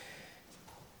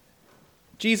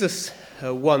Jesus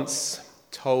once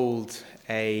told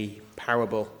a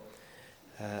parable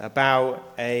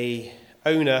about an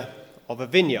owner of a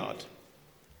vineyard.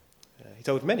 He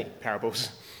told many parables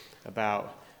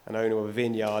about an owner of a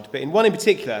vineyard, but in one in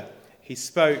particular, he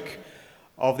spoke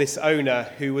of this owner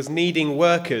who was needing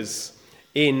workers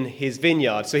in his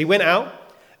vineyard. So he went out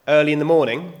early in the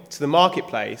morning to the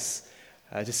marketplace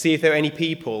to see if there were any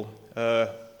people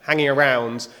hanging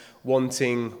around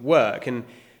wanting work. And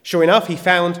sure enough, he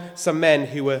found some men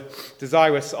who were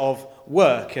desirous of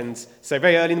work. And so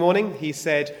very early in the morning, he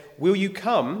said, "Will you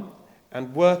come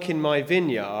and work in my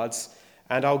vineyards,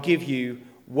 and I'll give you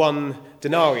 1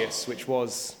 denarius, which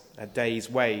was a day's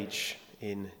wage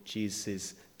in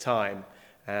Jesus' time."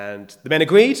 And the men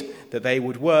agreed that they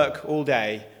would work all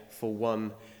day for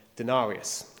 1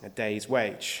 denarius, a day's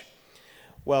wage.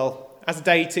 Well, as the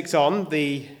day ticked on,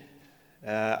 the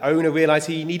owner realized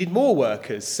he needed more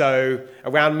workers. So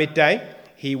around midday,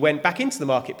 he went back into the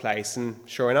marketplace, and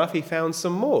sure enough, he found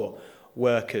some more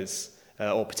workers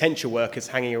or potential workers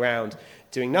hanging around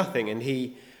doing nothing. And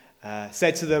he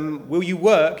said to them, "Will you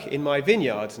work in my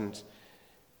vineyard?" And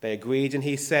they agreed, and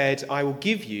he said, "I will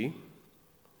give you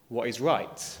what is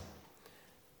right."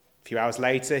 A few hours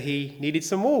later, he needed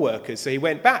some more workers, so he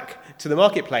went back to the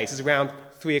marketplace. It was around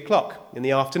 3 o'clock in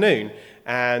the afternoon,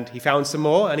 and he found some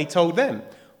more, and he told them,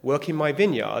 "Work in my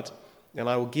vineyard, and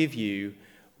I will give you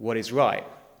what is right."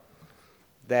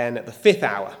 Then at the 5th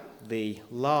hour, the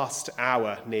last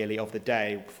hour nearly of the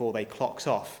day before they clocked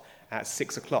off at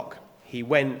 6 o'clock, he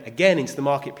went again into the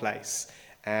marketplace,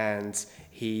 and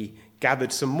he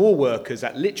gathered some more workers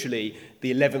at literally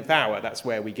the 11th hour. That's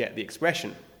where we get the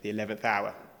expression, the 11th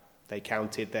hour. They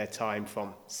counted their time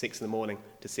from 6 in the morning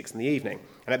to 6 in the evening.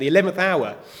 And at the 11th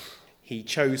hour, he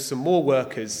chose some more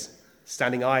workers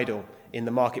standing idle in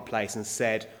the marketplace and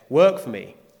said, "Work for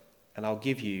me, and I'll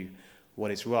give you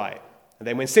what is right." And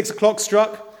then when 6 o'clock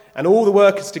struck, and all the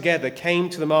workers together came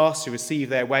to the master to receive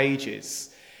their wages,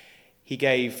 he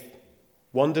gave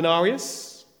 1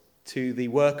 denarius to the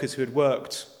workers who had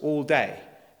worked all day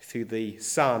through the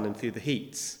sun and through the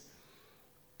heat.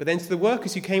 But then to the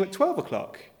workers who came at 12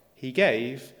 o'clock, he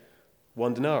gave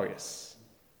 1 denarius.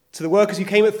 To the workers who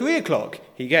came at 3 o'clock,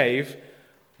 he gave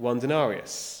 1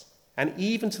 denarius. And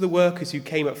even to the workers who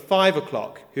came at 5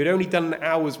 o'clock, who had only done an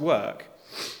hour's work,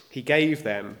 he gave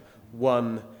them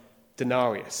 1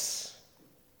 denarius.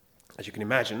 As you can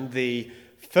imagine, the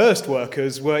first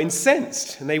workers were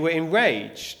incensed and they were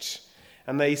enraged.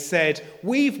 And they said,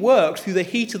 "We've worked through the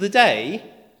heat of the day,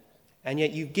 and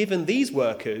yet you've given these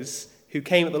workers who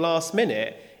came at the last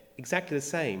minute exactly the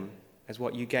same as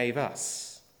what you gave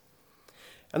us."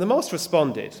 And the master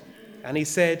responded, and he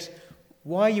said,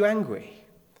 "Why are you angry?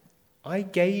 I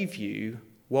gave you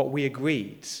what we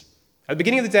agreed. At the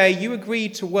beginning of the day, you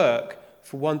agreed to work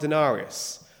for 1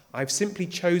 denarius. I've simply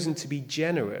chosen to be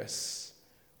generous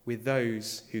with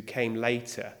those who came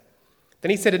later." Then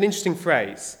he said an interesting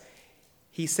phrase.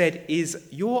 He said, "Is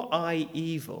your eye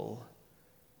evil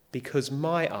because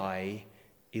my eye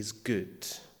is good?"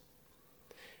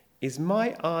 Is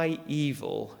my eye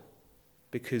evil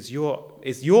because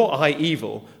is your eye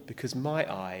evil because my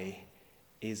eye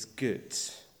is good?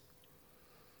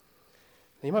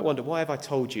 Now you might wonder, why have I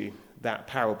told you that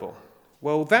parable?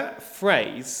 Well, that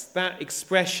phrase, that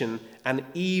expression, an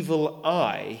evil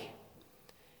eye,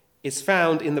 is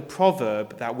found in the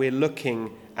proverb that we're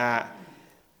looking at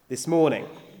this morning.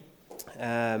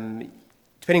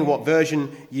 Depending on what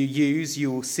version you use,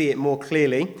 you will see it more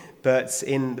clearly. But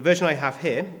in the version I have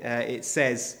here, it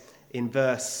says in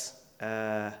verse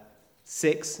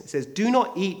 6, it says, "Do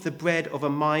not eat the bread of a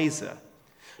miser,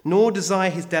 nor desire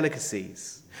his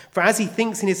delicacies. For as he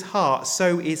thinks in his heart,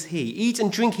 so is he. Eat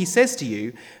and drink, he says to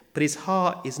you, but his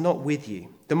heart is not with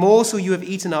you. The morsel you have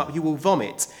eaten up, you will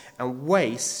vomit and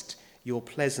waste your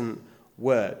pleasant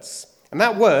words." And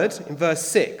that word in verse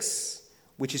 6,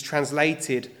 which is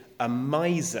translated a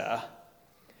miser,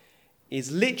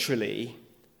 is literally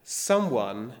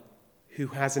someone who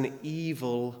has an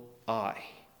evil eye.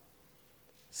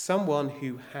 Someone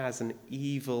who has an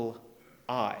evil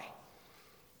eye.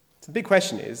 So the big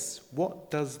question is, what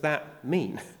does that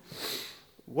mean?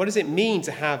 What does it mean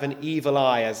to have an evil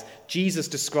eye, as Jesus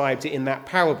described it in that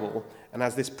parable and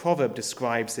as this proverb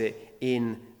describes it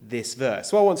in this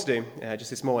verse? What I want to do just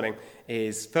this morning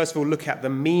is, first of all, look at the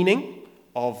meaning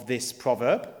of this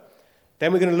proverb.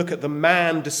 Then we're going to look at the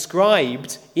man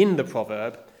described in the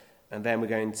proverb. And then we're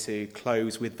going to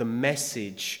close with the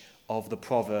message of the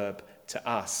proverb to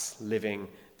us living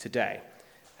today.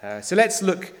 So let's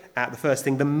look at the first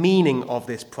thing, the meaning of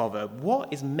this proverb.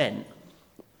 What is meant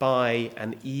by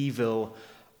an evil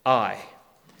eye?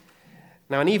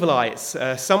 Now, an evil eye, it's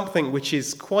something which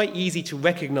is quite easy to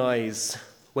recognize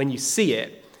when you see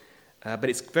it, but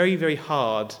it's very, very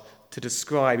hard to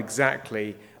describe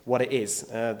exactly what it is.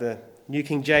 The New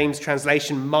King James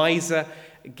translation, miser,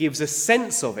 gives a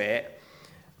sense of it.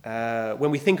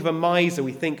 When we think of a miser,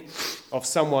 we think of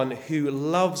someone who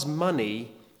loves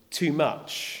money too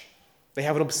much. They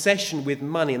have an obsession with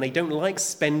money and they don't like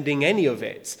spending any of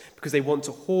it because they want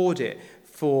to hoard it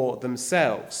for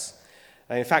themselves.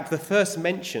 In fact, the first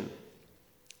mention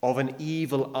of an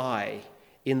evil eye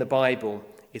in the Bible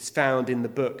is found in the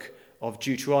book of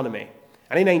Deuteronomy.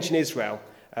 And in ancient Israel,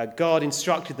 God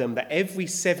instructed them that every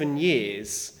 7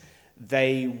 years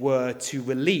they were to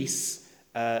release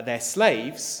their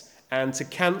slaves and to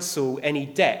cancel any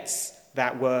debts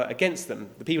that were against them.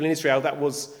 The people in Israel, that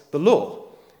was the law.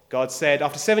 God said,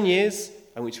 after 7 years,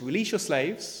 I want you to release your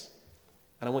slaves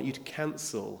and I want you to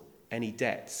cancel any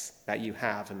debts that you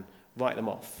have and write them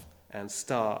off and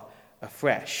start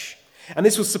afresh. And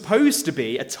this was supposed to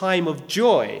be a time of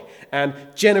joy and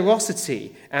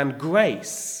generosity and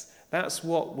grace. That's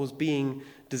what was being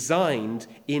designed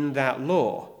in that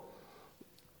law.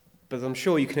 But I'm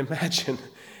sure you can imagine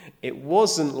it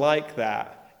wasn't like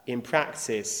that in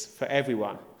practice for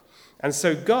everyone. And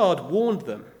so God warned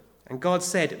them, and God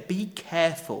said, be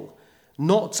careful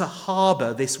not to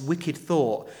harbour this wicked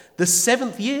thought. The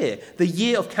 7th year, the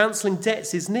year of cancelling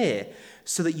debts, is near,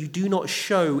 so that you do not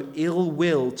show ill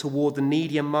will toward the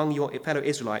needy among your fellow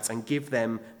Israelites and give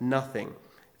them nothing.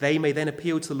 They may then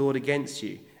appeal to the Lord against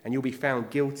you, and you'll be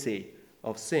found guilty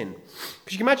of sin.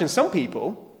 Because you can imagine some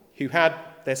people who had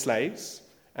their slaves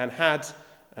and had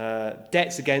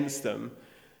debts against them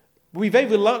would be very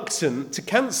reluctant to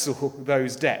cancel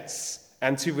those debts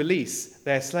and to release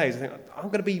their slaves. They think, I'm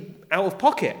going to be out of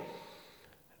pocket.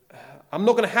 I'm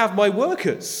not going to have my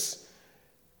workers.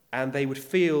 And they would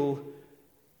feel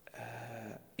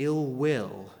ill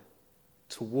will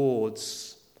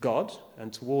towards God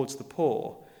and towards the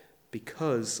poor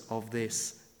because of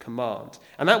this command.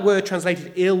 And that word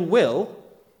translated ill will,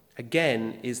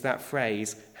 again, is that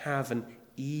phrase, have an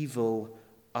evil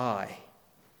eye.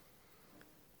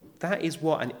 That is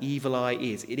what an evil eye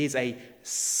is. It is a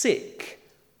sick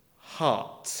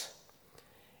heart.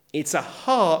 It's a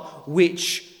heart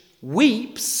which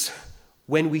weeps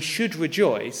when we should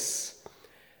rejoice,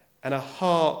 and a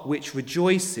heart which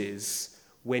rejoices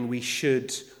when we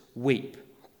should weep.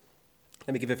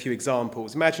 Let me give a few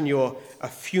examples. Imagine you're a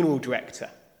funeral director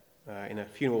in a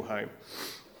funeral home,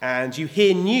 and you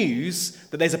hear news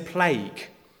that there's a plague,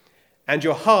 and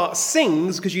your heart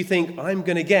sings because you think, I'm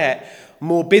going to get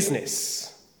more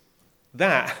business.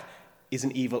 That is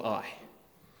an evil eye.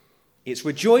 It's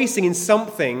rejoicing in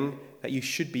something that you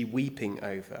should be weeping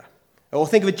over. Or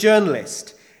think of a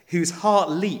journalist whose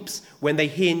heart leaps when they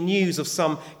hear news of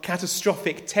some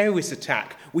catastrophic terrorist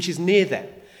attack which is near them.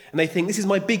 And they think, this is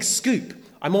my big scoop.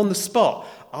 I'm on the spot.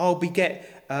 I'll be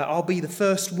the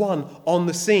first one on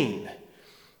the scene.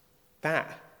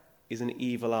 That is an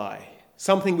evil eye.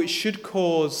 Something which should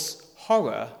cause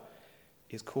horror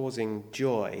is causing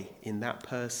joy in that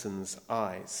person's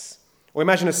eyes. Or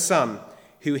imagine a son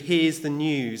who hears the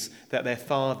news that their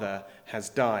father has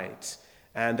died.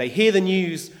 And they hear the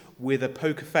news with a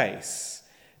poker face,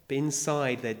 but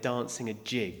inside they're dancing a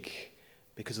jig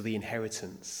because of the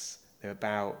inheritance they're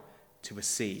about to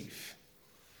receive.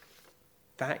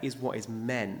 That is what is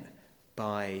meant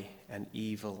by an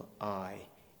evil eye.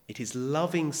 It is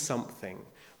loving something,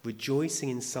 rejoicing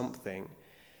in something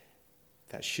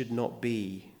that should not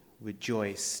be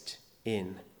rejoiced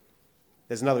in.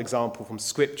 There's another example from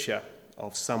Scripture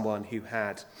of someone who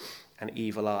had an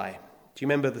evil eye. Do you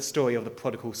remember the story of the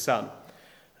prodigal son?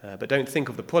 But don't think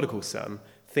of the prodigal son,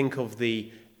 think of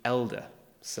the elder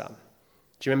son.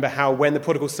 Do you remember how when the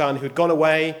prodigal son who had gone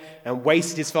away and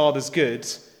wasted his father's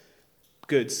goods,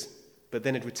 but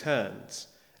then had returned,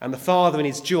 and the father in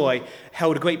his joy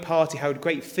held a great party, held a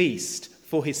great feast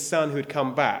for his son who had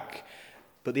come back,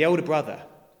 but the older brother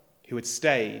who had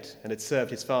stayed and had served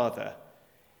his father,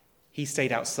 he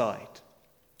stayed outside.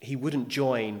 He wouldn't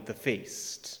join the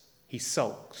feast. He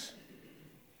sulked.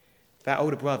 That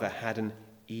older brother had an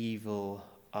evil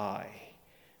eye,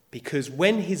 because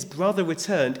when his brother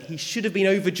returned, he should have been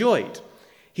overjoyed.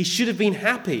 He should have been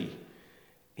happy.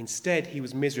 Instead, he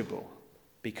was miserable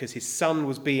because his son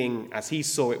was being, as he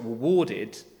saw it,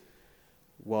 rewarded,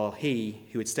 while he,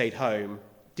 who had stayed home,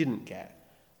 didn't get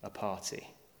a party.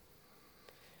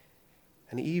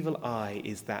 An evil eye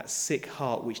is that sick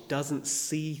heart which doesn't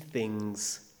see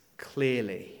things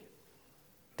clearly,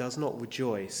 does not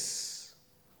rejoice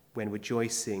when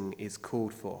rejoicing is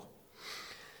called for.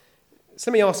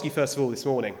 So let me ask you first of all this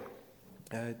morning,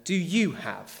 Do you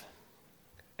have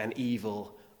an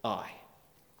evil eye?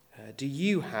 Do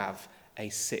you have a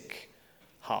sick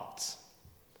heart?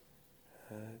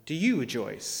 Do you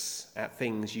rejoice at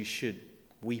things you should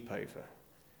weep over?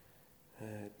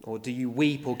 Or do you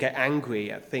weep or get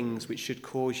angry at things which should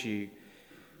cause you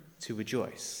to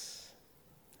rejoice?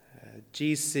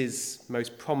 Jesus'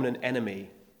 most prominent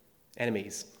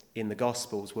enemies in the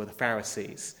Gospels were the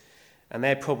Pharisees, and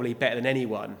they're probably better than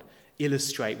anyone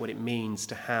illustrate what it means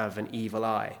to have an evil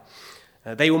eye.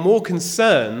 They were more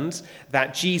concerned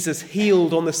that Jesus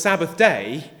healed on the Sabbath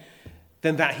day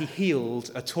than that he healed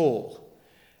at all.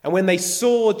 And when they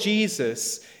saw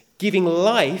Jesus giving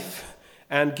life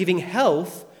and giving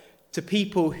health to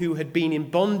people who had been in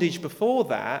bondage before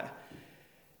that,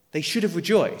 they should have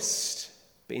rejoiced.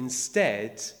 But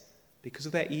instead, because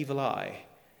of their evil eye,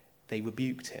 they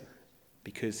rebuked him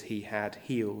because he had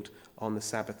healed on the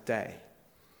Sabbath day.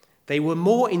 They were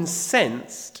more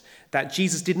incensed that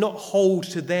Jesus did not hold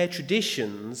to their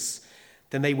traditions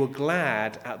than they were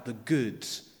glad at the good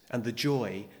and the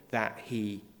joy that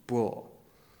he brought.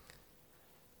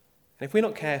 And if we're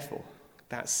not careful,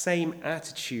 that same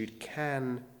attitude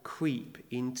can creep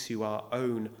into our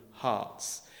own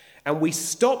hearts. And we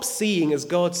stop seeing as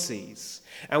God sees.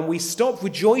 And we stop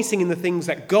rejoicing in the things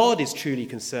that God is truly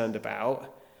concerned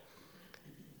about.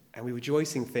 And we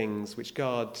rejoice in things which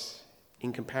God,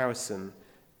 in comparison,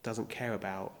 doesn't care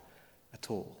about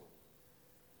at all.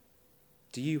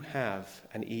 Do you have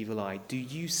an evil eye? Do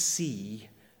you see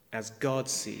as God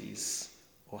sees?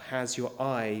 Or has your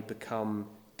eye become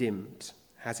dimmed?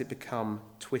 Has it become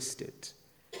twisted?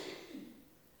 So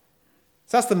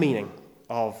that's the meaning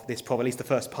of this proverb, at least the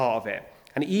first part of it.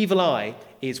 An evil eye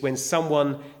is when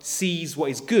someone sees what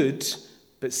is good,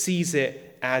 but sees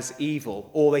it as evil.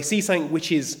 Or they see something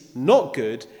which is not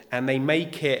good, and they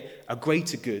make it a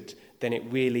greater good than it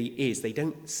really is. They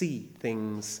don't see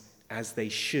things as they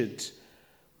should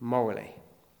morally.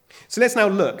 So let's now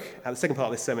look at the second part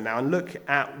of this sermon now and look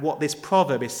at what this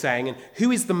proverb is saying and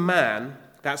who is the man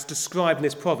that's described in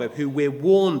this proverb who we're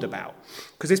warned about.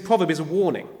 Because this proverb is a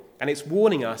warning, and it's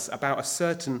warning us about a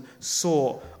certain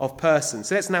sort of person.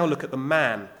 So let's now look at the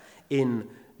man in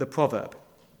the proverb.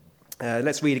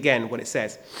 Let's read again what it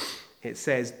says. It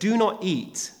says, "Do not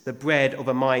eat the bread of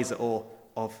a miser or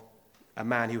of a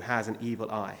man who has an evil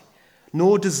eye,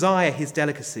 nor desire his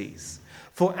delicacies.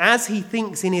 For as he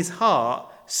thinks in his heart,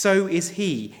 so is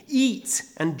he. Eat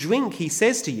and drink, he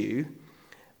says to you,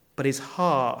 but his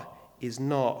heart is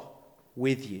not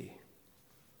with you."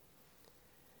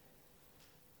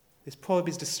 This proverb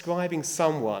is describing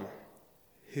someone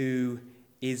who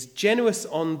is generous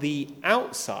on the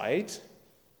outside.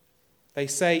 They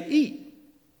say, eat,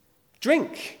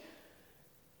 drink.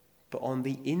 But on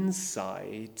the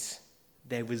inside,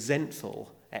 they're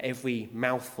resentful at every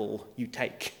mouthful you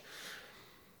take.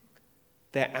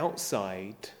 Their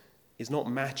outside is not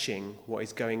matching what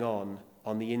is going on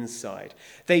the inside.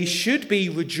 They should be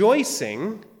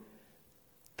rejoicing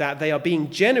that they are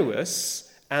being generous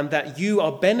and that you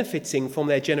are benefiting from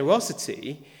their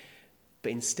generosity,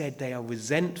 but instead they are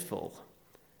resentful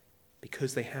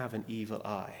because they have an evil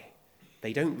eye.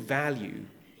 They don't value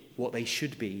what they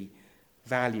should be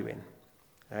valuing.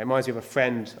 It reminds me of a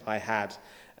friend I had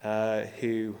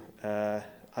who,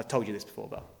 I've told you this before,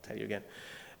 but I'll tell you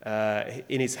again.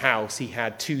 In his house, he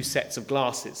had two sets of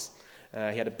glasses.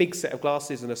 He had a big set of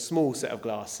glasses and a small set of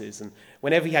glasses. And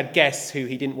whenever he had guests who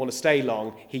he didn't want to stay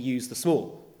long, he used the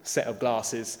small set of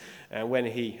glasses. And when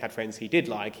he had friends he did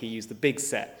like, he used the big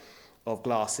set of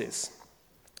glasses.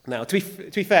 Now, to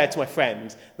be fair to my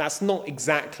friend, that's not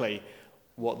exactly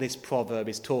what this proverb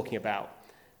is talking about.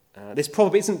 This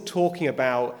proverb isn't talking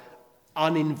about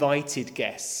uninvited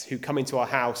guests who come into our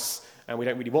house and we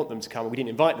don't really want them to come, and we didn't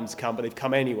invite them to come, but they've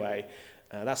come anyway.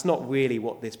 That's not really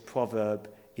what this proverb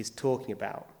is talking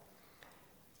about.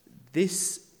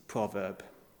 This proverb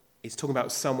is talking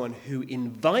about someone who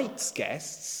invites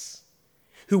guests,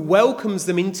 who welcomes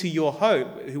them into your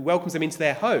home, who welcomes them into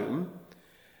their home,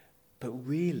 but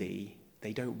really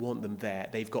they don't want them there.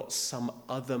 They've got some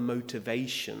other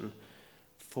motivation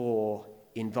for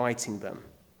inviting them.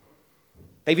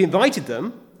 They've invited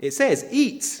them. It says,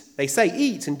 eat. They say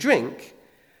eat and drink,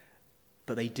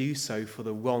 but they do so for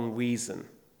the wrong reason.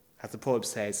 As the proverb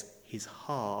says, his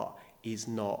heart is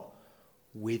not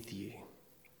with you.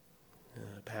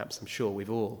 Perhaps, I'm sure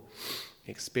we've all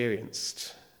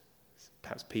experienced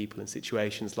perhaps people in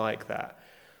situations like that,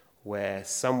 where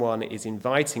someone is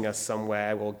inviting us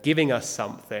somewhere or giving us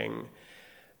something,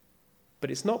 but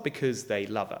it's not because they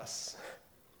love us.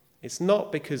 It's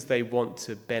not because they want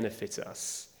to benefit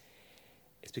us.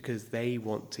 it's because they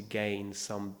want to gain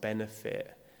some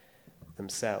benefit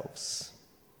themselves.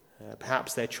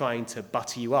 Perhaps they're trying to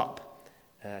butter you up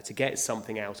to get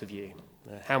something out of you.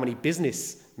 How many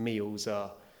business meals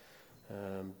are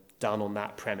done on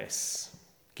that premise?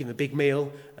 Give them a big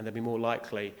meal and they'll be more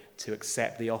likely to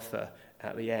accept the offer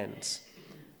at the end.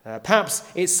 Perhaps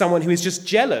it's someone who is just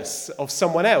jealous of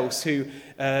someone else who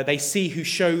they see who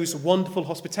shows wonderful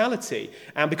hospitality.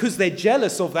 And because they're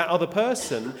jealous of that other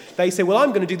person, they say, well, I'm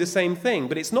going to do the same thing.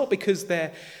 But it's not because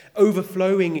they're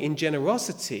overflowing in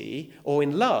generosity or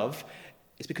in love.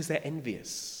 It's because they're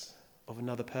envious of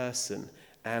another person.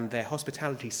 And their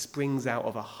hospitality springs out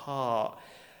of a heart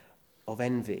of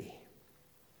envy.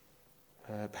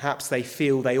 Perhaps they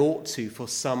feel they ought to for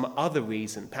some other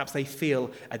reason. Perhaps they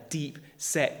feel a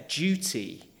deep-set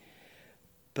duty.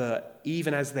 But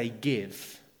even as they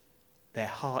give, their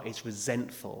heart is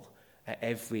resentful at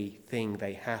everything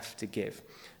they have to give.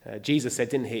 Jesus said,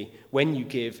 didn't he, when you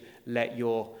give, let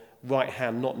your right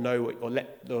hand not know, or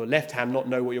let your left hand not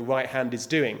know what your right hand is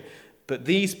doing. But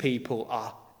these people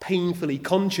are painfully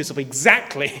conscious of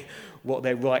exactly what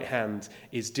their right hand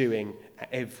is doing at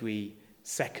every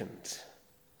second.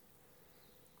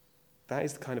 That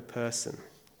is the kind of person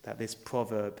that this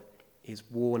proverb is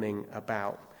warning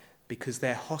about, because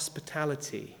their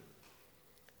hospitality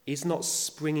is not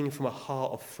springing from a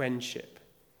heart of friendship.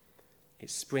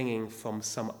 It's springing from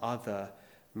some other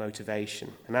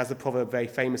motivation. And as the proverb very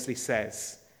famously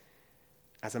says,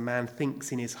 as a man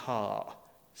thinks in his heart,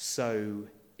 so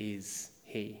is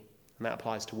he. And that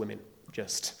applies to women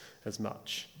just as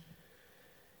much.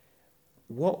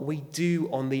 What we do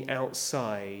on the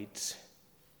outside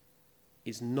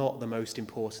is not the most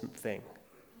important thing.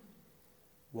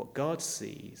 What God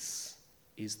sees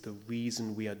is the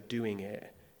reason we are doing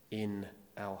it in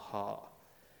our heart.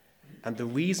 And the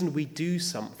reason we do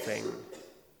something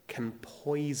can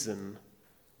poison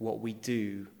what we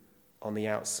do on the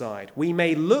outside. We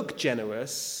may look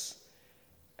generous,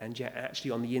 and yet actually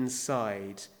on the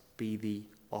inside be the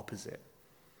opposite.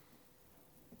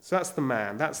 So that's the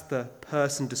man, that's the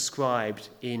person described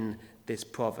in this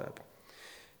proverb.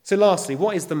 So lastly,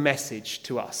 what is the message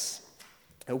to us?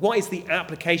 What is the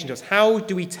application to us? How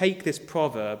do we take this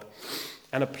proverb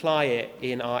and apply it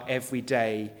in our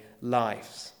everyday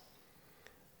lives?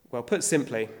 Well, put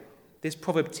simply, this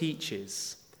proverb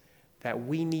teaches that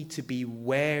we need to be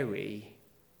wary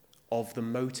of the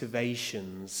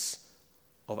motivations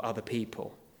of other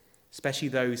people, especially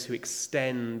those who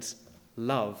extend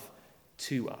love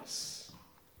to us.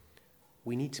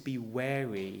 We need to be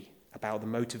wary about the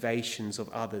motivations of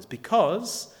others,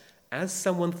 because as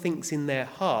someone thinks in their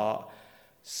heart,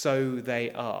 so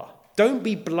they are. Don't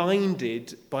be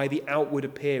blinded by the outward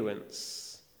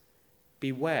appearance.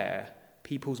 Beware,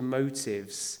 people's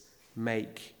motives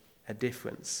make a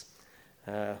difference.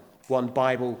 One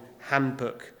Bible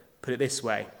handbook put it this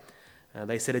way.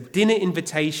 They said, a dinner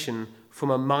invitation from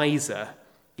a miser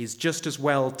is just as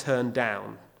well turned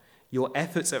down. Your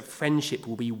efforts at friendship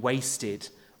will be wasted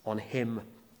on him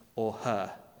or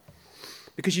her.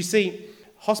 Because you see,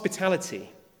 hospitality,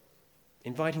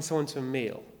 inviting someone to a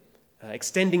meal,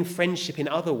 extending friendship in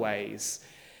other ways,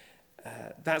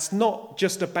 that's not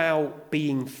just about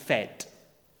being fed.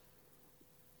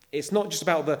 It's not just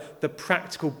about the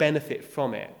practical benefit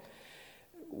from it.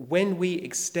 When we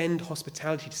extend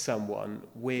hospitality to someone,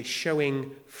 we're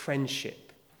showing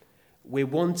friendship. We're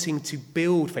wanting to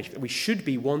build friendship. We should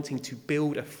be wanting to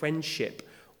build a friendship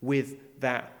with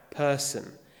that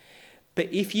person.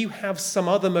 But if you have some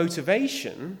other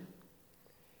motivation,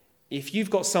 if you've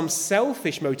got some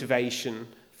selfish motivation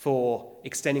for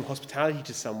extending hospitality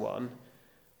to someone,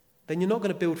 then you're not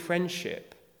going to build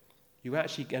friendship. You're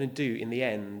actually going to do, in the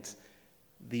end,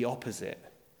 the opposite.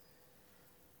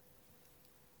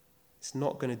 It's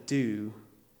not going to do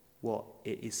what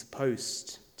it is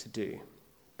supposed to do.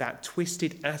 That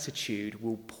twisted attitude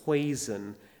will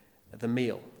poison the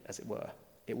meal, as it were.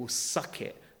 It will suck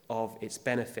it of its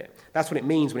benefit. That's what it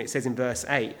means when it says in verse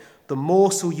 8, the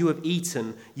morsel you have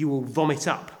eaten, you will vomit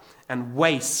up and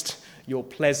waste your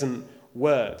pleasant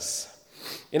words.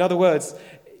 In other words,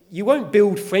 you won't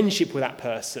build friendship with that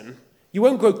person. You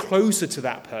won't grow closer to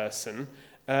that person.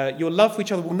 Your love for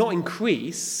each other will not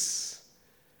increase.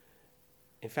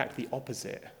 In fact, the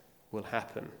opposite will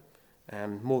happen.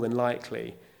 And more than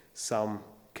likely, some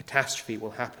catastrophe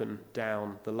will happen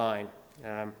down the line.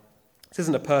 This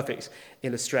isn't a perfect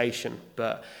illustration,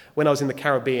 but when I was in the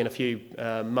Caribbean a few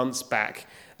months back,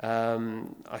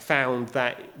 I found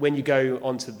that when you go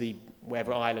onto the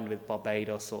wherever island with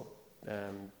Barbados or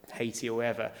Haiti or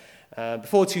wherever,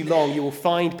 Before too long, you will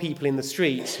find people in the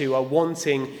streets who are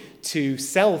wanting to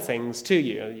sell things to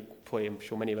you. I'm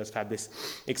sure many of us have had this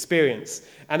experience.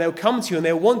 And they'll come to you and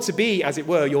they'll want to be, as it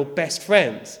were, your best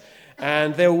friend.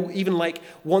 And they'll even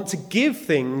want to give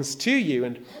things to you.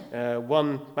 And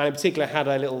one man in particular had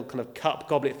a little kind of cup,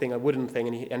 goblet thing, a wooden thing,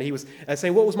 and he was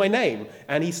saying, "What was my name?"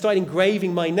 And he started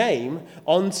engraving my name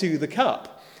onto the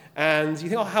cup. And you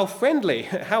think, "Oh, how friendly,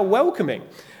 how welcoming."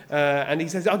 And he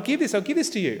says, I'll give this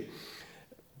to you.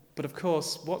 But of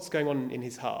course, what's going on in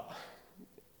his heart?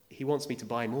 He wants me to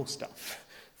buy more stuff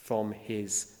from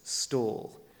his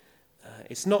stall.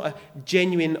 It's not a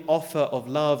genuine offer of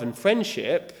love and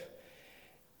friendship.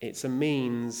 It's a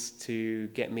means to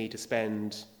get me to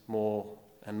spend more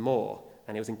and more.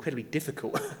 And it was incredibly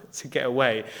difficult to get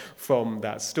away from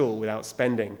that stall without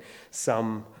spending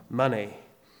some money.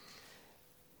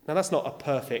 Now, that's not a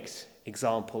perfect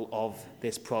example of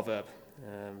this proverb.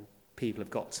 People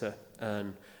have got to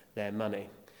earn their money.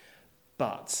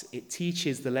 But it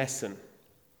teaches the lesson: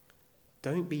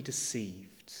 don't be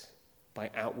deceived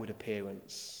by outward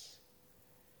appearance.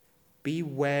 Be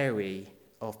wary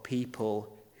of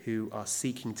people who are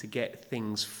seeking to get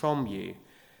things from you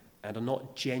and are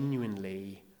not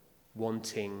genuinely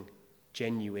wanting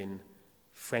genuine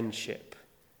friendship.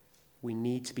 We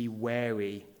need to be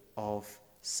wary of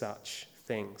such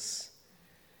things.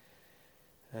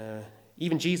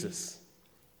 Even Jesus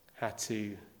had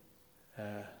to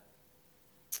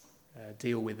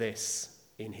deal with this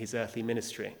in his earthly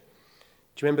ministry.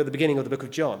 Do you remember the beginning of the book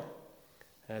of John?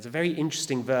 There's a very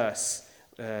interesting verse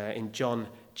in John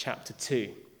chapter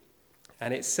 2.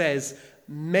 And it says,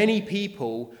 many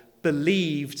people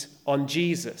believed on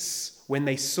Jesus when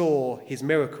they saw his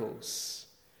miracles.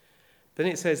 Then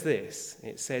it says this,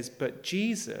 it says, but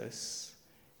Jesus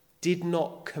did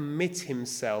not commit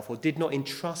himself or did not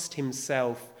entrust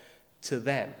himself to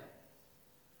them.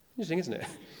 Interesting, isn't it? It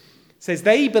says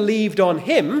they believed on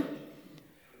him,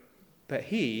 but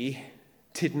he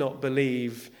did not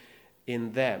believe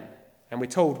in them. And we're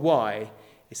told why.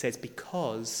 It says,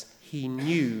 because he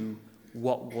knew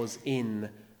what was in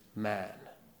man.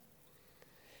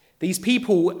 These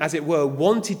people, as it were,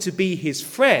 wanted to be his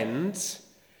friend,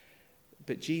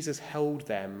 but Jesus held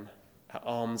them at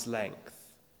arm's length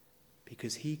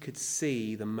because he could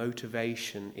see the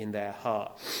motivation in their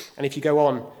heart. And if you go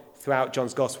on throughout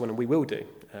John's Gospel, and we will do,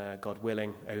 God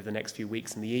willing, over the next few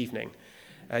weeks in the evening,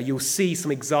 you'll see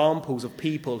some examples of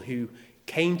people who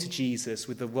came to Jesus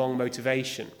with the wrong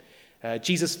motivation.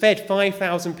 Jesus fed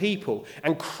 5,000 people,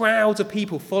 and crowds of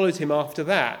people followed him after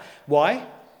that. Why?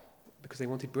 Because they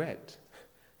wanted bread.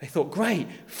 They thought, great,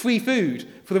 free food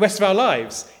for the rest of our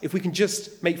lives if we can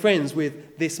just make friends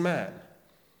with this man.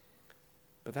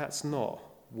 But that's not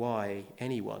why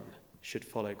anyone should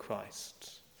follow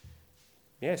Christ.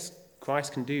 Yes,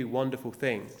 Christ can do wonderful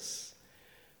things,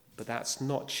 but that's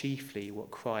not chiefly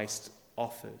what Christ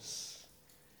offers.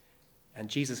 And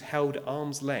Jesus held at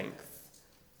arm's length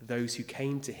those who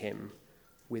came to him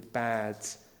with bad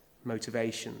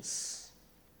motivations.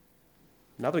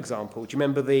 Another example, do you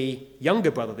remember the younger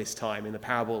brother this time in the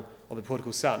parable of the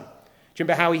prodigal son? Do you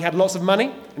remember how he had lots of money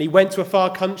and he went to a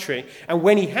far country, and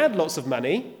when he had lots of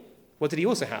money, what did he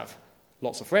also have?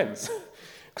 Lots of friends.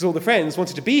 Because all the friends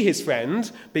wanted to be his friend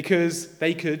because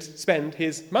they could spend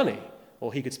his money,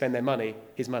 or he could spend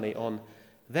his money on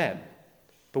them.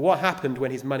 But what happened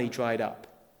when his money dried up?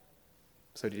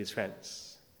 So did his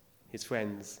friends. His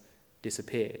friends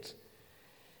disappeared.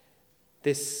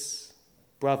 This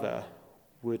brother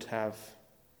would have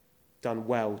done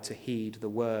well to heed the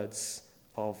words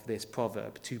of this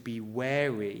proverb, to be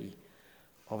wary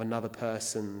of another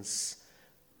person's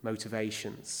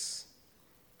motivations.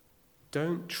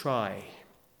 Don't try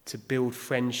to build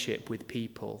friendship with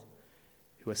people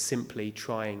who are simply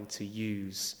trying to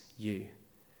use you.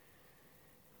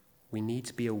 We need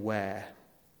to be aware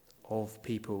of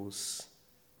people's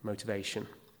motivation.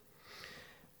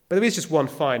 But there is just one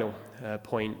final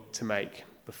point to make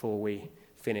before we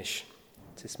finish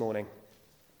this morning.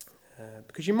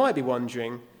 Because you might be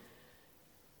wondering,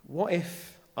 what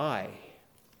if I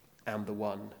am the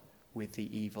one with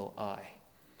the evil eye?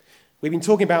 We've been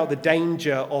talking about the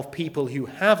danger of people who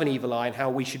have an evil eye and how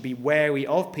we should be wary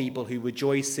of people who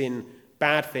rejoice in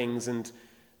bad things and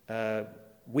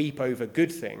weep over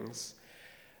good things.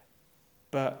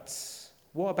 But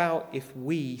what about if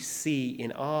we see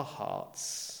in our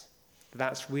hearts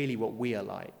that's really what we are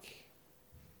like?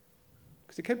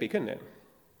 Because it could be, couldn't it?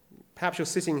 Perhaps you're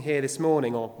sitting here this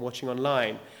morning or watching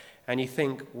online and you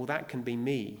think, well, that can be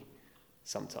me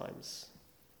sometimes.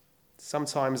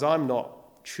 Sometimes I'm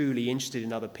not truly interested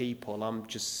in other people. I'm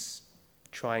just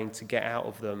trying to get out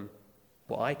of them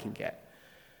what I can get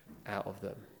out of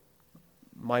them.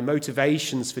 My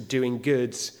motivations for doing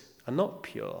good are not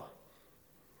pure.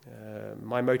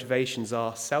 My motivations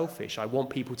are selfish. I want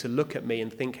people to look at me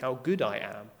and think how good I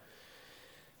am.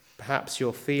 Perhaps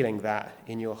you're feeling that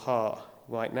in your heart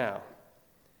right now.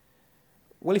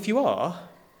 Well, if you are,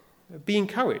 be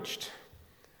encouraged.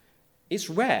 It's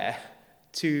rare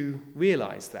to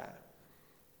realize that.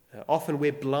 Often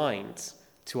we're blind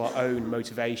to our own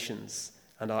motivations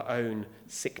and our own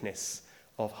sickness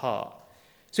of heart.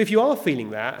 So if you are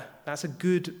feeling that, that's a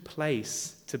good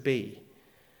place to be.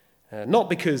 Not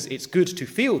because it's good to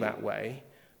feel that way,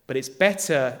 but it's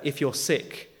better if you're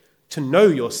sick to know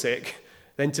you're sick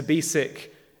than to be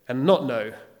sick and not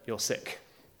know you're sick.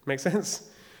 Make sense?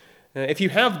 If you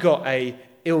have got a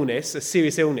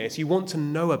serious illness, you want to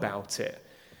know about it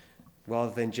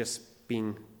rather than just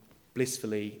being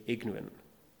blissfully ignorant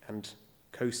and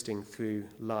coasting through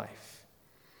life.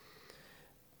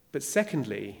 But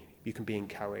secondly, you can be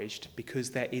encouraged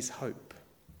because there is hope.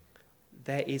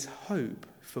 There is hope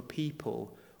for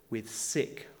people with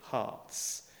sick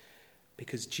hearts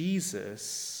because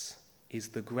Jesus is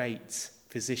the great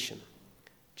physician.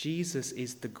 Jesus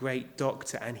is the great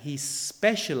doctor, and he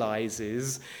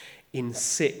specializes in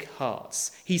sick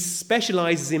hearts. He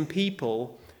specializes in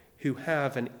people who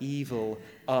have an evil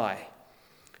eye.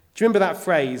 Do you remember that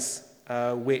phrase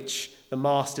which the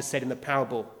master said in the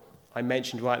parable I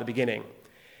mentioned right at the beginning?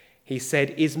 He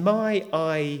said, "Is my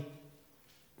eye..."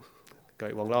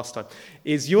 Got it wrong last time.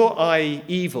 "Is your eye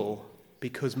evil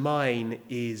because mine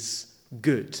is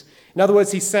good?" In other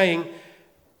words, he's saying,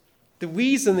 the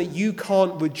reason that you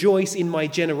can't rejoice in my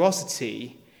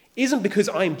generosity isn't because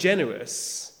I'm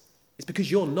generous. It's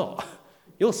because you're not.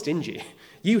 You're stingy.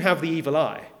 You have the evil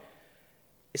eye.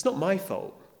 It's not my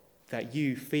fault that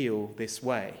you feel this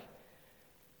way.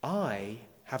 I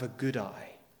have a good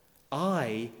eye.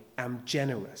 I am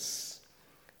generous.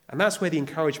 And that's where the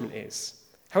encouragement is.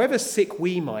 However sick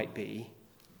we might be,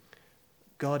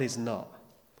 God is not.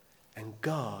 And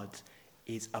God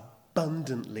is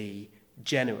abundantly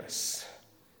generous.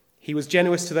 He was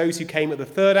generous to those who came at the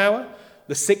 3rd hour,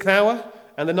 the 6th hour,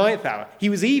 and the 9th hour. He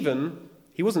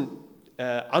wasn't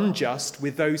unjust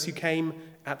with those who came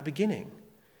at the beginning.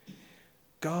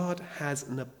 God has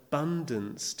an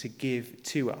abundance to give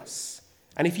to us.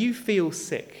 And if you feel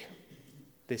sick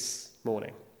this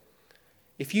morning,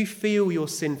 if you feel your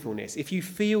sinfulness, if you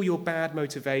feel your bad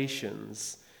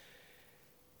motivations,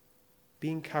 be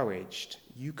encouraged.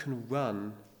 You can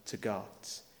run to God.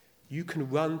 You can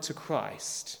run to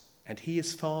Christ, and he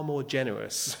is far more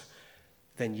generous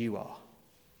than you are.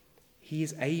 He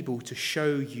is able to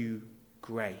show you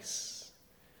grace.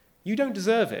 You don't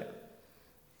deserve it.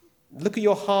 Look at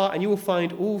your heart and you will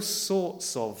find all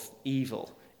sorts of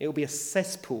evil. It will be a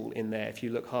cesspool in there if you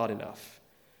look hard enough.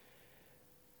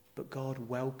 But God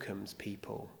welcomes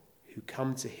people who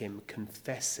come to him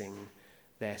confessing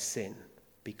their sin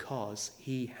because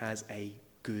he has a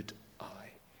good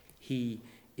eye. He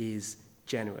is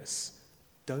generous.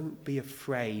 Don't be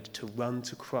afraid to run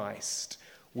to Christ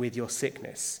with your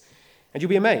sickness. And you'll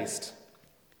be amazed.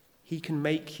 He can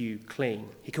make you clean.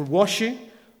 He can wash you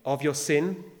of your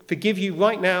sin, forgive you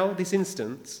right now, this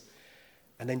instant,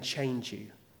 and then change you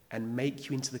and make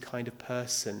you into the kind of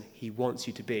person he wants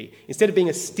you to be. Instead of being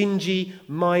a stingy,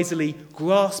 miserly,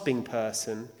 grasping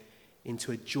person,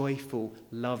 into a joyful,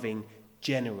 loving,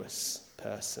 generous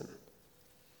person.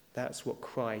 That's what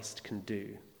Christ can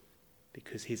do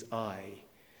because his eye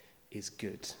is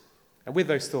good. And with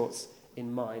those thoughts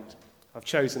in mind, I've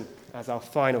chosen as our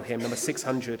final hymn, number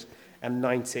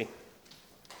 690.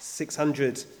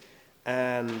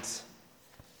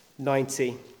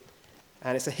 690.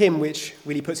 And it's a hymn which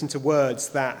really puts into words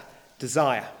that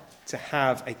desire to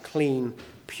have a clean,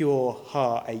 pure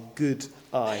heart, a good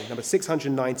eye. Number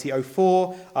 690. "O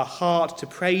for a heart to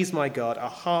praise my God, a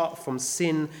heart from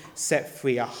sin set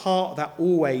free, a heart that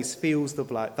always feels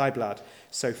thy blood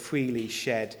so freely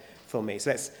shed for me." So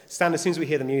let's stand as soon as we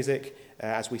hear the music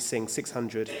as we sing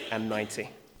 690.